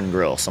Ocean Bar and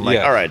Grill. So I'm like,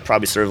 Yeah. all right,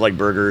 probably serve like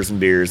burgers and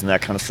beers and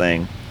that kind of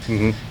thing.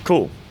 Mm-hmm.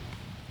 Cool.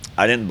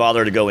 I didn't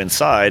bother to go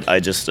inside. I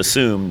just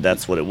assumed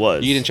that's what it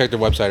was. You didn't check their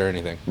website or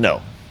anything.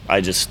 No. I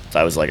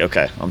was like,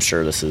 okay, I'm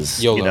sure this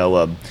is, YOLO.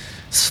 a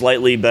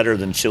slightly better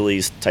than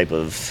Chili's type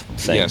of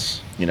thing.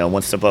 Yes.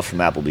 One step up from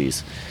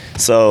Applebee's.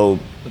 So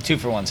The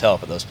 2-for-1's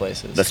help at those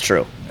places. that's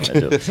true. I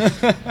do.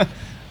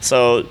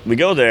 So we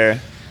go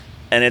there,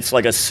 and it's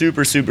like a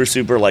super, super,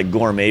 super like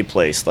gourmet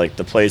place. Like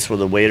the place where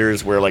the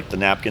waiters wear like the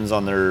napkins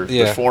on their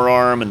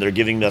forearm, and they're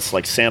giving us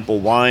like sample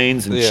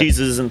wines and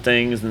cheeses and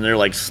things, and they're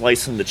like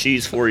slicing the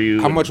cheese for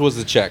you. How much was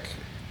the check?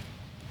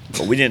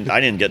 But I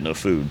didn't get no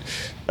food.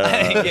 I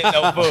ain't getting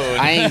no food.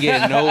 I ain't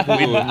getting no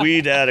food.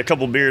 We'd had a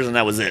couple beers and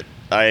that was it.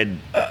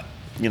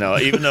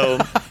 Even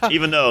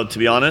though to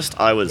be honest,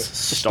 I was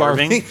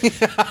starving.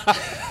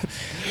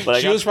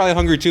 But She was probably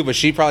hungry too, but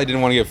she probably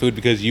didn't want to get food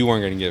because you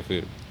weren't going to get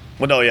food.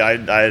 Well, no, yeah,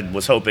 I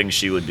was hoping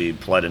she would be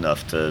polite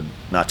enough to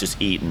not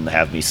just eat and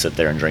have me sit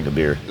there and drink a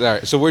beer. All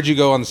right. So where'd you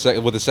go on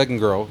with the second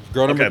girl?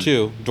 Girl number Okay.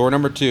 2. Door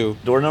number 2.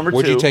 Door number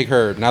Where'd 2. you take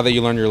her? Now that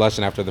you learned your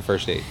lesson after the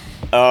first date.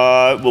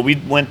 Well, we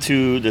went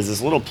to there's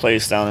this little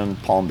place down in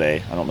Palm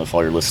Bay. I don't know if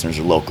all your listeners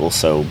are local,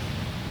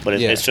 but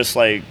Yeah. it's just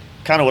like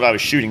kind of what I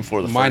was shooting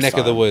for the My first neck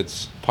of the time.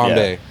 woods, Palm Yeah.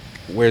 Bay.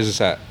 Where's this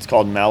at? It's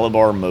called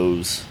Malabar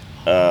Moe's.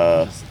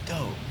 That's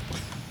dope.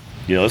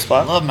 You know the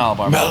spot? I love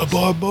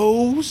Malabar.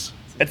 Bows.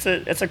 It's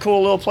a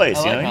cool little place.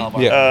 I you like know?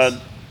 Malabar.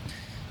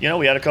 Yeah.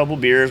 We had a couple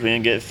beers. We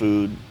didn't get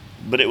food,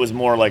 but it was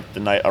more like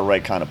a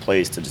right kind of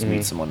place to just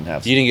meet someone and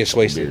have. You didn't get a couple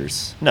wasted?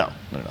 Beers. No.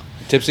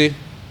 Tipsy?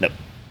 Nope.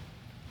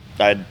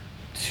 I had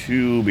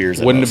 2 beers.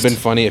 at Wouldn't have most. been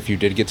funny if you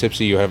did get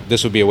tipsy.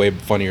 This would be a way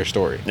funnier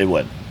story. It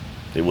would.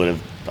 It would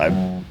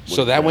have.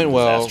 So that went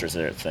well.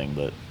 Disastrous thing,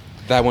 but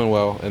That went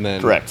well, and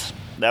then correct.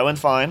 That went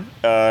fine.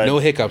 no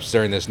hiccups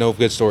during this. No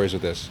good stories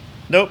with this.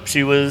 Nope.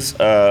 She was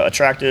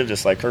attractive,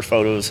 just like her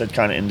photos had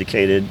kind of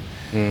indicated.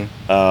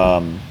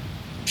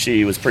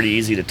 She was pretty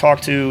easy to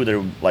talk to.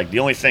 The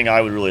only thing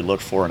I would really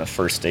look for in a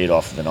first date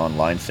off of an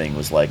online thing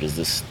was like, is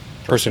this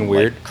Person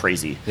weird? like,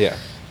 crazy? Yeah.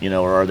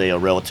 Or are they a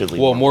relatively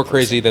Well, normal more person?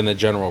 crazy than the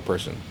general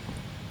person.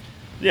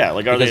 Yeah,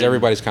 like are Because they?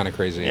 everybody's kind of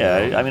crazy.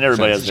 Yeah, I mean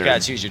everybody has You their.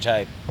 gotta choose your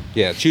type.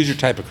 Yeah, choose your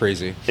type of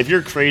crazy. If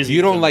you're crazy,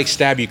 You don't then- like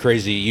stab you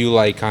crazy. You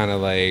like kind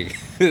of like,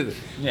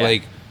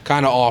 like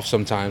kind of off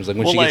sometimes. Like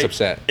when Well, she gets like,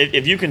 upset.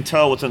 If you can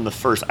tell within the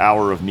first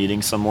hour of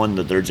meeting someone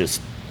that they're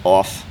just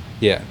off,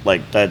 Yeah.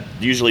 like that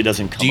usually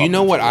doesn't come. Do you up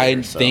know what until I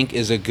later, so. think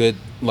is a good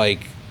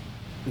like?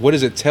 What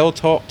is it?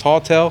 Telltale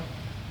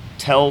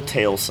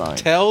Telltale sign.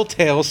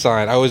 Telltale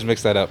sign. I always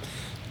mix that up.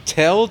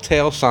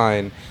 Telltale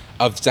sign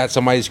of that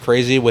somebody's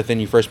crazy within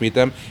you first meet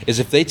them is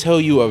if they tell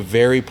you a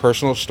very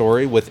personal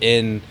story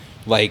within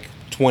like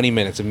 20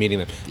 minutes of meeting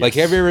them. Like,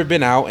 have you ever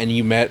been out and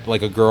you met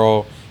like a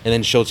girl and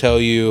then she'll tell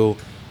you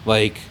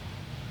like,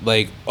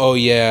 oh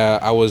yeah,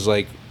 I was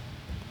like,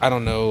 I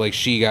don't know, like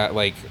she got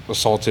like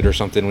assaulted or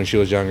something when she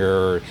was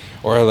younger,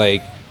 or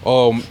like,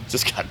 oh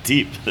Just got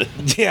deep.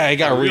 yeah, it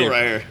got Got real weird.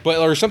 right here. But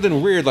or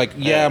something weird like,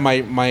 yeah,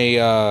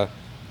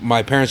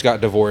 my parents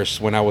got divorced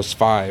when I was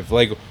 5.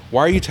 Like,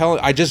 why are you telling?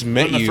 I just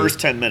met In the you. first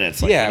 10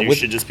 minutes, like, Yeah, you with-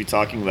 should just be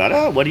talking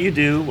about, what do you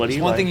do? What do There's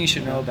you one like? thing you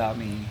should know about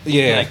me.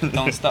 Yeah. Like,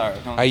 don't start.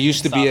 I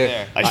used to stop be a-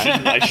 there. I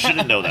shouldn't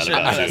know that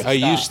shouldn't about know you. that. I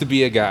used to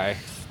be a guy.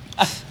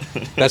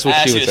 That's what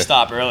I she asked would you to say.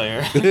 stop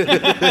earlier.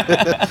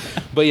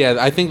 But yeah,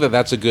 I think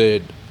that's a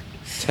good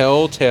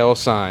telltale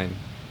sign.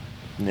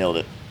 Nailed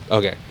it.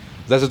 Okay,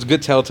 that's a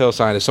good telltale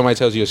sign if somebody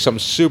tells you something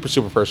super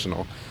super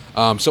personal.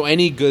 So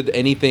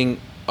anything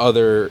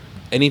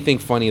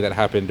funny that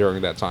happened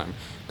during that time?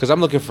 Because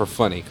I'm looking for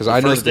funny. Because I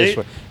know first that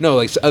date? no,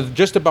 like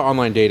just about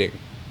online dating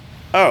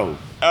Oh,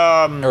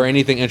 or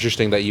anything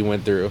interesting that you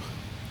went through.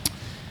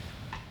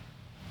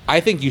 I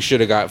think you should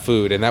have got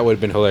food, and that would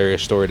have been a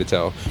hilarious story to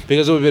tell.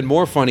 Because it would have been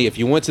more funny if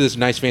you went to this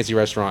nice fancy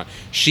restaurant.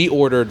 She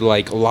ordered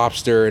like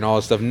lobster and all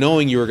this stuff,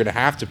 knowing you were gonna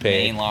have to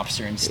pay. Maine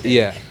lobster and steak.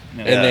 Yeah.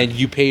 No. And then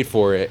you paid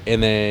for it,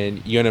 and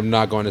then you end up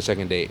not going to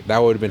second date. That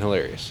would have been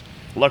hilarious.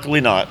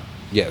 Luckily not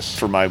Yes.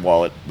 for my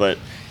wallet, but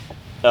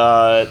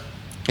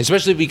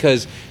Especially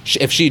because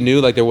if she knew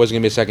like there wasn't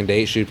gonna be a second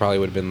date, she probably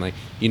would have been like,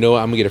 you know what,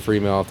 I'm gonna get a free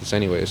meal off this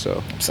anyway,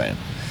 so I'm saying.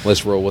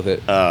 let's roll with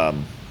it.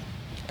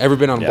 Ever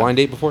been on a yeah. blind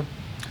date before?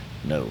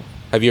 No.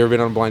 Have you ever been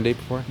on a blind date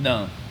before?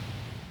 No.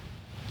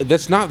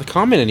 That's not the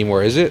common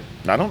anymore, is it?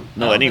 I don't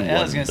know Oh, anyone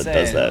I was that gonna say,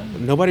 does that.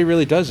 Nobody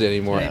really does it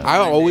anymore. Yeah, I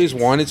blind always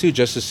dates. wanted to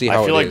just to see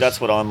how I feel it like is.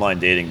 that's what online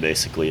dating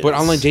basically is. But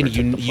online or dating,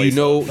 took the you place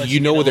know of. But you you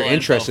know get what a their little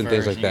interests info and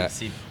things first, like you can that.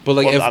 see- But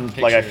like Well, if I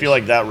pictures. feel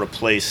like that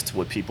replaced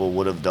what people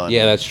would have done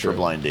Yeah, that's for true.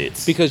 blind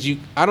dates. because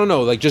I don't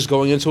know, like just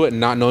going into it and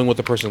not knowing what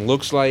the person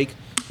looks like,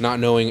 not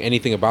knowing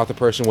anything about the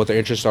person, what their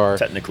interests are.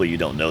 Technically, you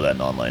don't know that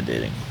in online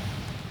dating.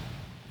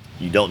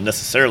 You don't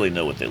necessarily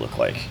know what they look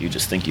like. You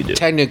just think you do.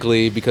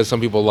 Technically, because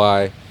some people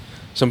lie,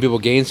 some people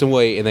gain some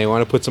weight and they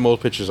want to put some old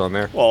pictures on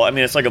there. Well, I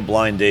mean, it's like a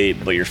blind date,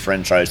 but your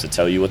friend tries to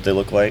tell you what they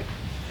look like.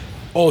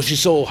 Oh,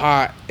 she's so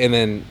hot, and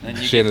then And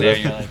you she get there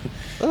ended and up.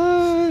 you're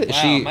like,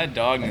 wow, she my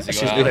dog needs to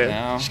She's go out good.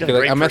 now. She's got Be a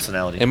like, great am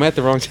personality. I at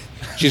the wrong?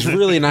 She's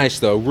really nice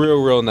though,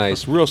 real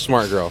nice, real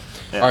smart girl.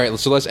 Yeah. All right,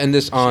 so let's end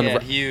this on She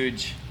had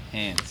huge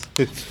hands.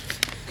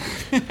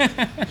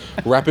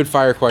 rapid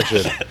fire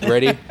question.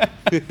 Ready?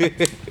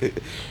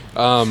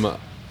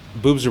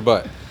 Boobs or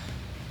butt?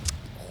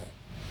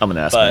 I'm an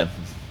ass But- man.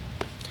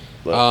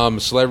 But-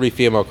 Celebrity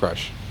female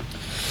crush.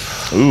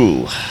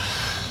 Ooh,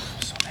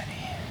 So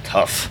many.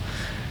 tough.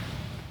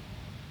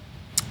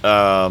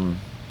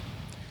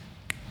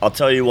 I'll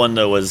tell you one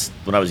that was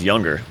when I was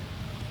younger.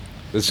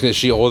 Is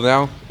she old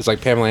now? It's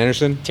like Pamela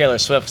Anderson. Taylor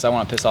Swift, because I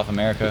want to piss off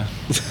America.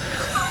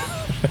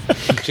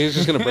 She's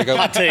just gonna break up.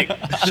 Hot take.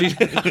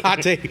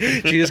 Hot take.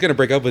 She's just gonna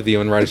break up with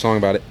you and write a song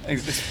about it.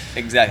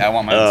 Exactly. I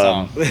want my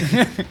own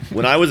song.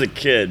 When I was a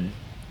kid,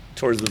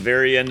 towards the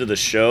very end of the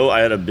show,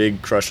 I had a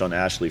big crush on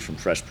Ashley from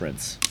Fresh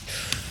Prince.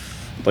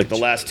 Like the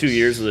last 2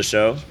 years of the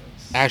show,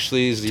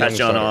 Ashley's the youngest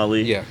Tatiana daughter.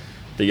 Ali. Yeah.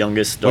 the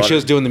youngest When daughter. she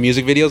was doing the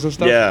music videos and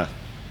stuff. Yeah.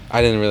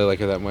 I didn't really like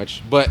her that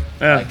much, but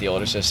Yeah. Like the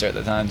older sister at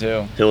the time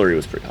too. Hillary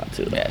was pretty hot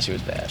too. Yeah, she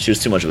was bad. She was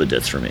too much of a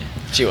ditz for me.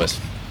 She was.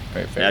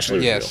 Very fair. Ashley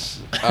was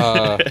yes.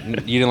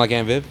 You didn't like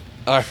Aunt Viv?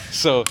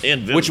 So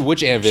Aunt Viv.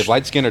 which Aunt Viv?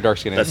 Light skin or dark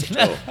skin? That's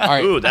All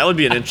right. Ooh, that would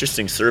be an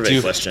interesting survey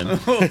Dude. question.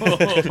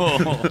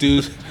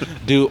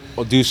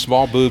 do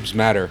small boobs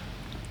matter?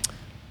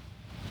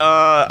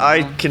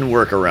 I can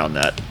work around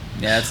that.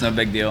 Yeah, it's no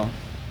big deal.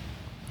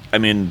 I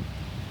mean,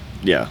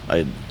 yeah.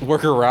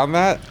 Work around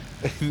that?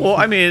 Well,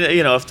 I mean,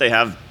 you know, if they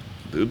have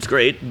boobs,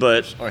 great,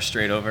 but Or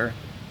straight over.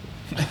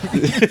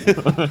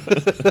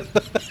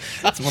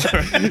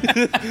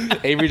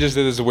 Avery just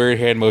did this weird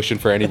hand motion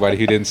for anybody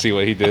who didn't see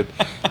what he did.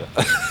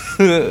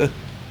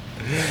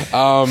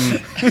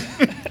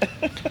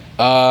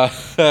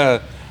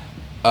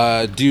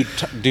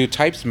 Do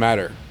types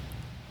matter?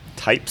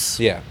 types.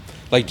 Yeah.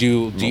 Like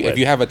if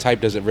you have a type,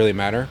 does it really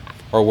matter?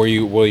 Or will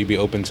you be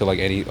open to like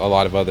a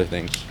lot of other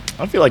things?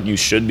 I feel like you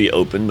should be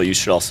open, but you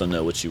should also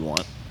know what you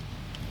want.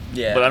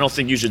 Yeah. But I don't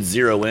think you should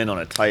zero in on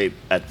a type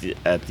at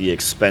the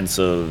expense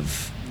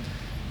of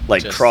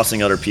like Just-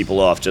 crossing other people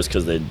off just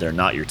because they're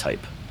not your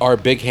type. Are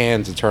big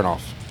hands a turn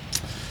off?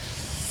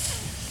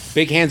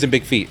 Big hands and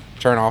big feet,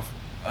 turn off.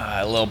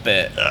 A little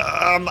bit.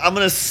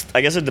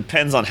 I guess it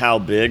depends on how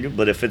big,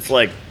 but if it's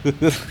like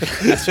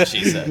That's what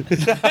she said.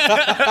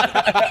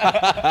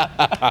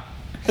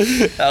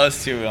 That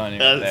was too on you.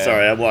 there.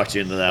 sorry, I walked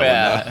you into that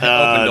Yeah,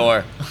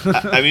 one.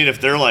 open door. I mean, if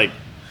they're like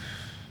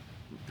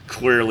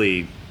clearly,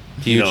 you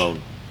Huge. know,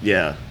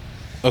 yeah.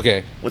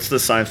 Okay. What's the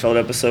Seinfeld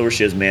episode where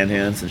she has man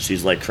hands and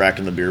she's like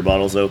cracking the beer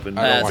bottles open?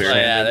 I don't That's watch right,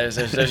 that.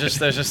 yeah.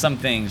 There's just some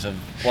things of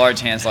large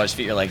hands, large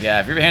feet. You're like,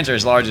 yeah, if your hands are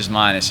as large as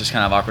mine, it's just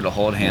kind of awkward to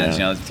hold hands.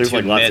 You know, There's two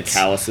like lots mitts. of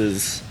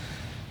calluses.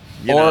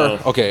 You know.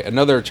 Okay,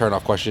 another turn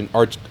off question.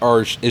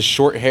 Is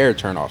short hair a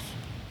turn off?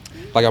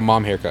 Like a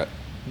mom haircut?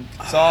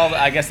 So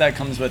I guess that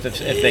comes with if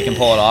they can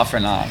pull it off or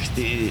not.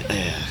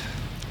 I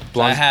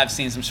Blonde, have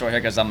seen some short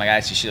haircuts. I'm like,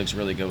 actually, she looks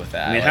really good with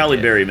that. I mean, like Halle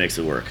it. Berry makes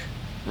it work.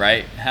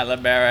 Right? Halle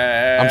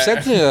Berry. I'm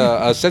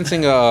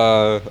sensing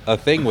a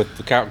thing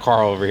with Count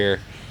Carl over here.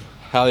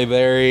 Halle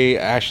Berry,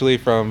 Ashley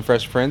from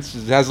Fresh Prince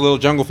has a little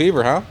jungle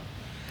fever, huh?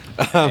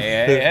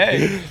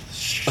 Hey.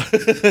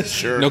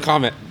 Sure. No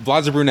comment.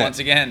 Blondes or brunette? Once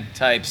again,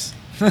 types.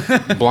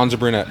 Blondes or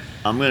brunette?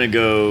 I'm gonna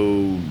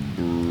go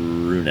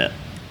brunette.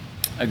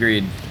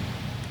 Agreed.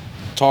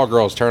 Tall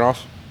girls, turn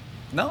off?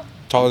 No.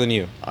 Taller than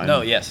you?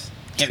 No, yes.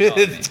 Can't be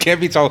taller than me. It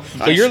can't be tall.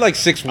 So I'm you're sh- like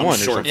 6'1" or I'm short.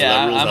 something. So Yeah,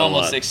 that rules I'm out a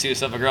almost lot. 6'2",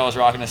 so if a girl was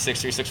rocking a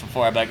 6'3",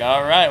 6'4", I'd be like,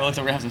 all right, well, looks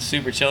like we're gonna have some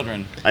super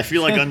children. I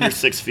feel like under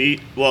 6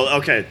 feet. Well,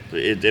 okay,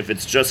 if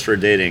it's just for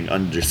dating,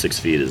 under 6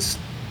 feet is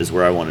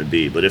where I want to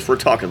be. But if we're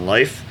talking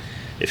life,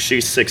 if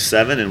she's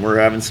 6'7" and we're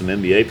having some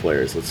NBA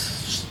players,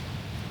 let's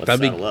Let's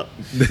That'd be- saddle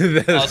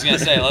up. I was gonna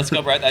say, let's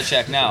go write that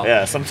check now.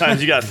 Yeah,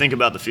 sometimes you gotta think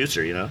about the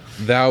future, you know?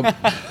 That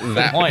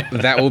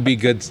that will be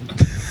good.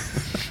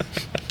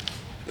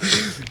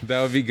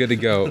 That would be good to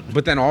go.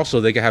 But then also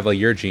they could have like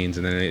your jeans,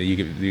 and then you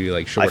could do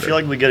like shorter. I feel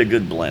like we get a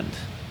good blend.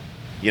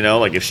 You know,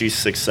 like if she's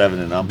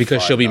 6'7" and I'm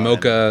because she'll be 5'9".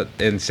 Mocha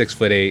and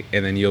 6'8",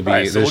 and then you'll be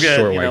Right, so this we'll get,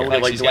 short you know, white guy. we'll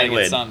Like like she's gotta Dwayne get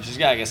Wade. something. She's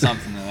gotta get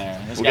something in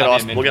there. There's We'll gotta get, be a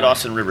Austin, we'll get midpoint.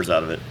 Austin Rivers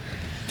out of it.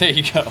 There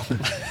you go.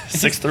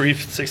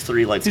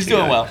 6'3", lights. He's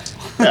doing well.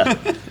 Yeah.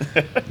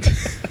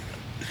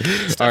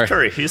 All right.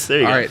 Curry, he's there.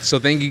 You All go. right, so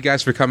thank you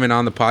guys for coming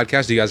on the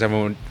podcast. Do you guys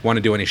ever want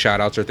to do any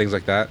shout outs or things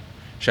like that?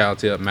 Shout out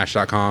to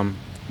Match.com,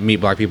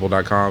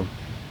 MeetBlackPeople.com,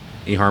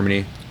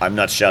 eHarmony, I'm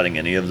not shouting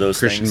any of those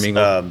Christian things.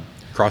 Mingle,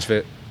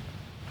 CrossFit.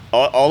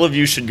 All of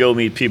you should go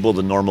meet people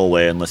the normal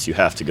way, unless you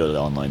have to go to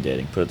online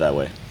dating. Put it that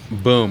way.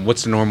 Boom.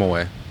 What's the normal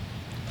way?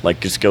 Like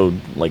just go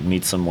like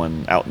meet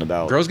someone out and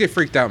about. Girls get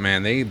freaked out,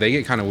 man. They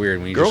get kind of weird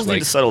when you Girls just need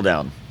like to settle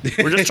down.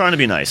 We're just trying to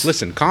be nice.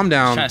 listen, calm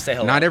down. Trying to say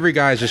hello. Not every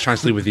guy is just trying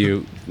to sleep with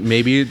you.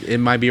 Maybe it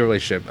might be a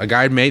relationship. A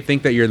guy may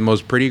think that you're the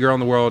most pretty girl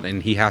in the world,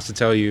 and he has to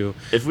tell you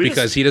If we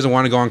because just- he doesn't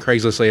want to go on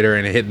Craigslist later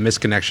and hit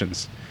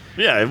misconnections.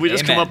 Yeah, if we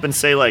just come Amen. up and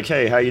say like,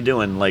 "Hey, how you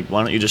doing?" Like,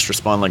 why don't you just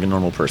respond like a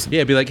normal person?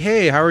 Yeah, be like,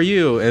 hey, how are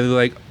you?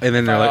 And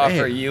then they're I like,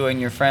 offer hey. you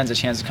and your friends a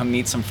chance to come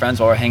meet some friends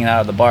while we're hanging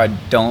out at the bar.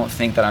 Don't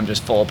think that I'm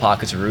just full of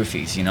pockets of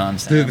roofies. You know what I'm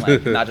saying?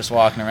 Like, not just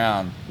walking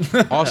around.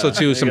 Also,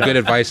 too, some good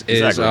advice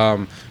is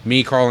Exactly.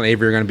 me, Carl, and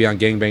Avery are going to be on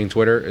Gangbang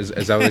Twitter. Is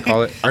that what they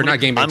call it? Or not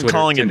Gangbang I'm Twitter.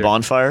 calling it Tinder.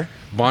 bonfire.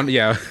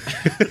 Yeah.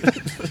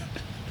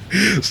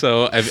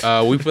 So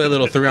we play a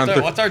little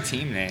 3-on-3. What's our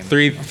team name?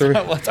 Three.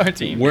 What's our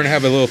team? We're gonna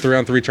have a little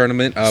 3-on-3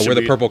 tournament. Should We're the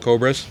we- Purple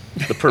Cobras.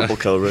 The purple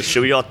cobra.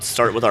 Should we all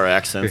start with our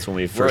accents when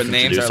we Where first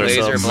names introduce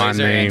are Laser, ourselves? My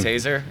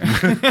Blazer, and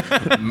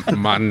name. Taser.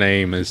 My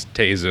name is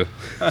Taser.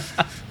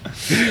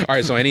 All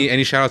right. So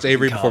any shout outs,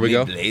 Avery, before we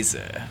go?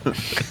 Blazer.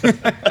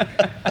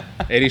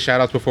 Any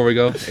shout outs before we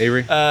go,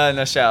 Avery?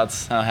 No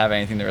shouts. I don't have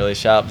anything to really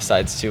shout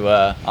besides to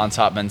On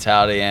Top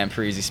Mentality and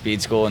Parisi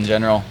Speed School in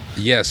general.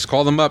 Yes,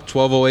 call them up,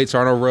 1208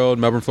 Sarno Road,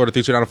 Melbourne, Florida,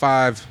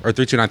 32905 or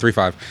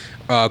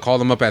 32935. Call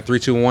them up at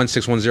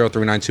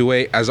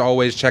 321-610-3928. As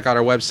always, check out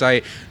our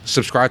website.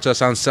 Subscribe to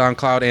us on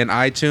SoundCloud and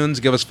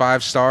iTunes. Give us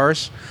 5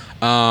 stars.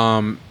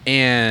 And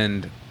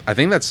I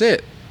think that's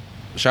it.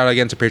 Shout out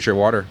again to Patriot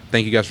Water.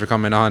 Thank you guys for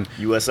coming on.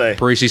 USA.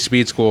 Parisi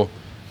Speed School.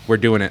 We're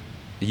doing it.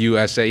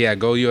 USA. Yeah,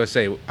 go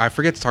USA. I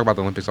forget to talk about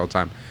the Olympics all the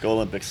time. Go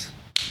Olympics.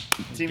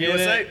 Team Get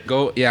USA. it.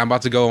 Go. Yeah, I'm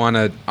about to go on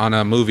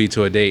a movie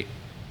to a date.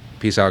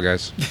 Peace out,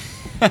 guys.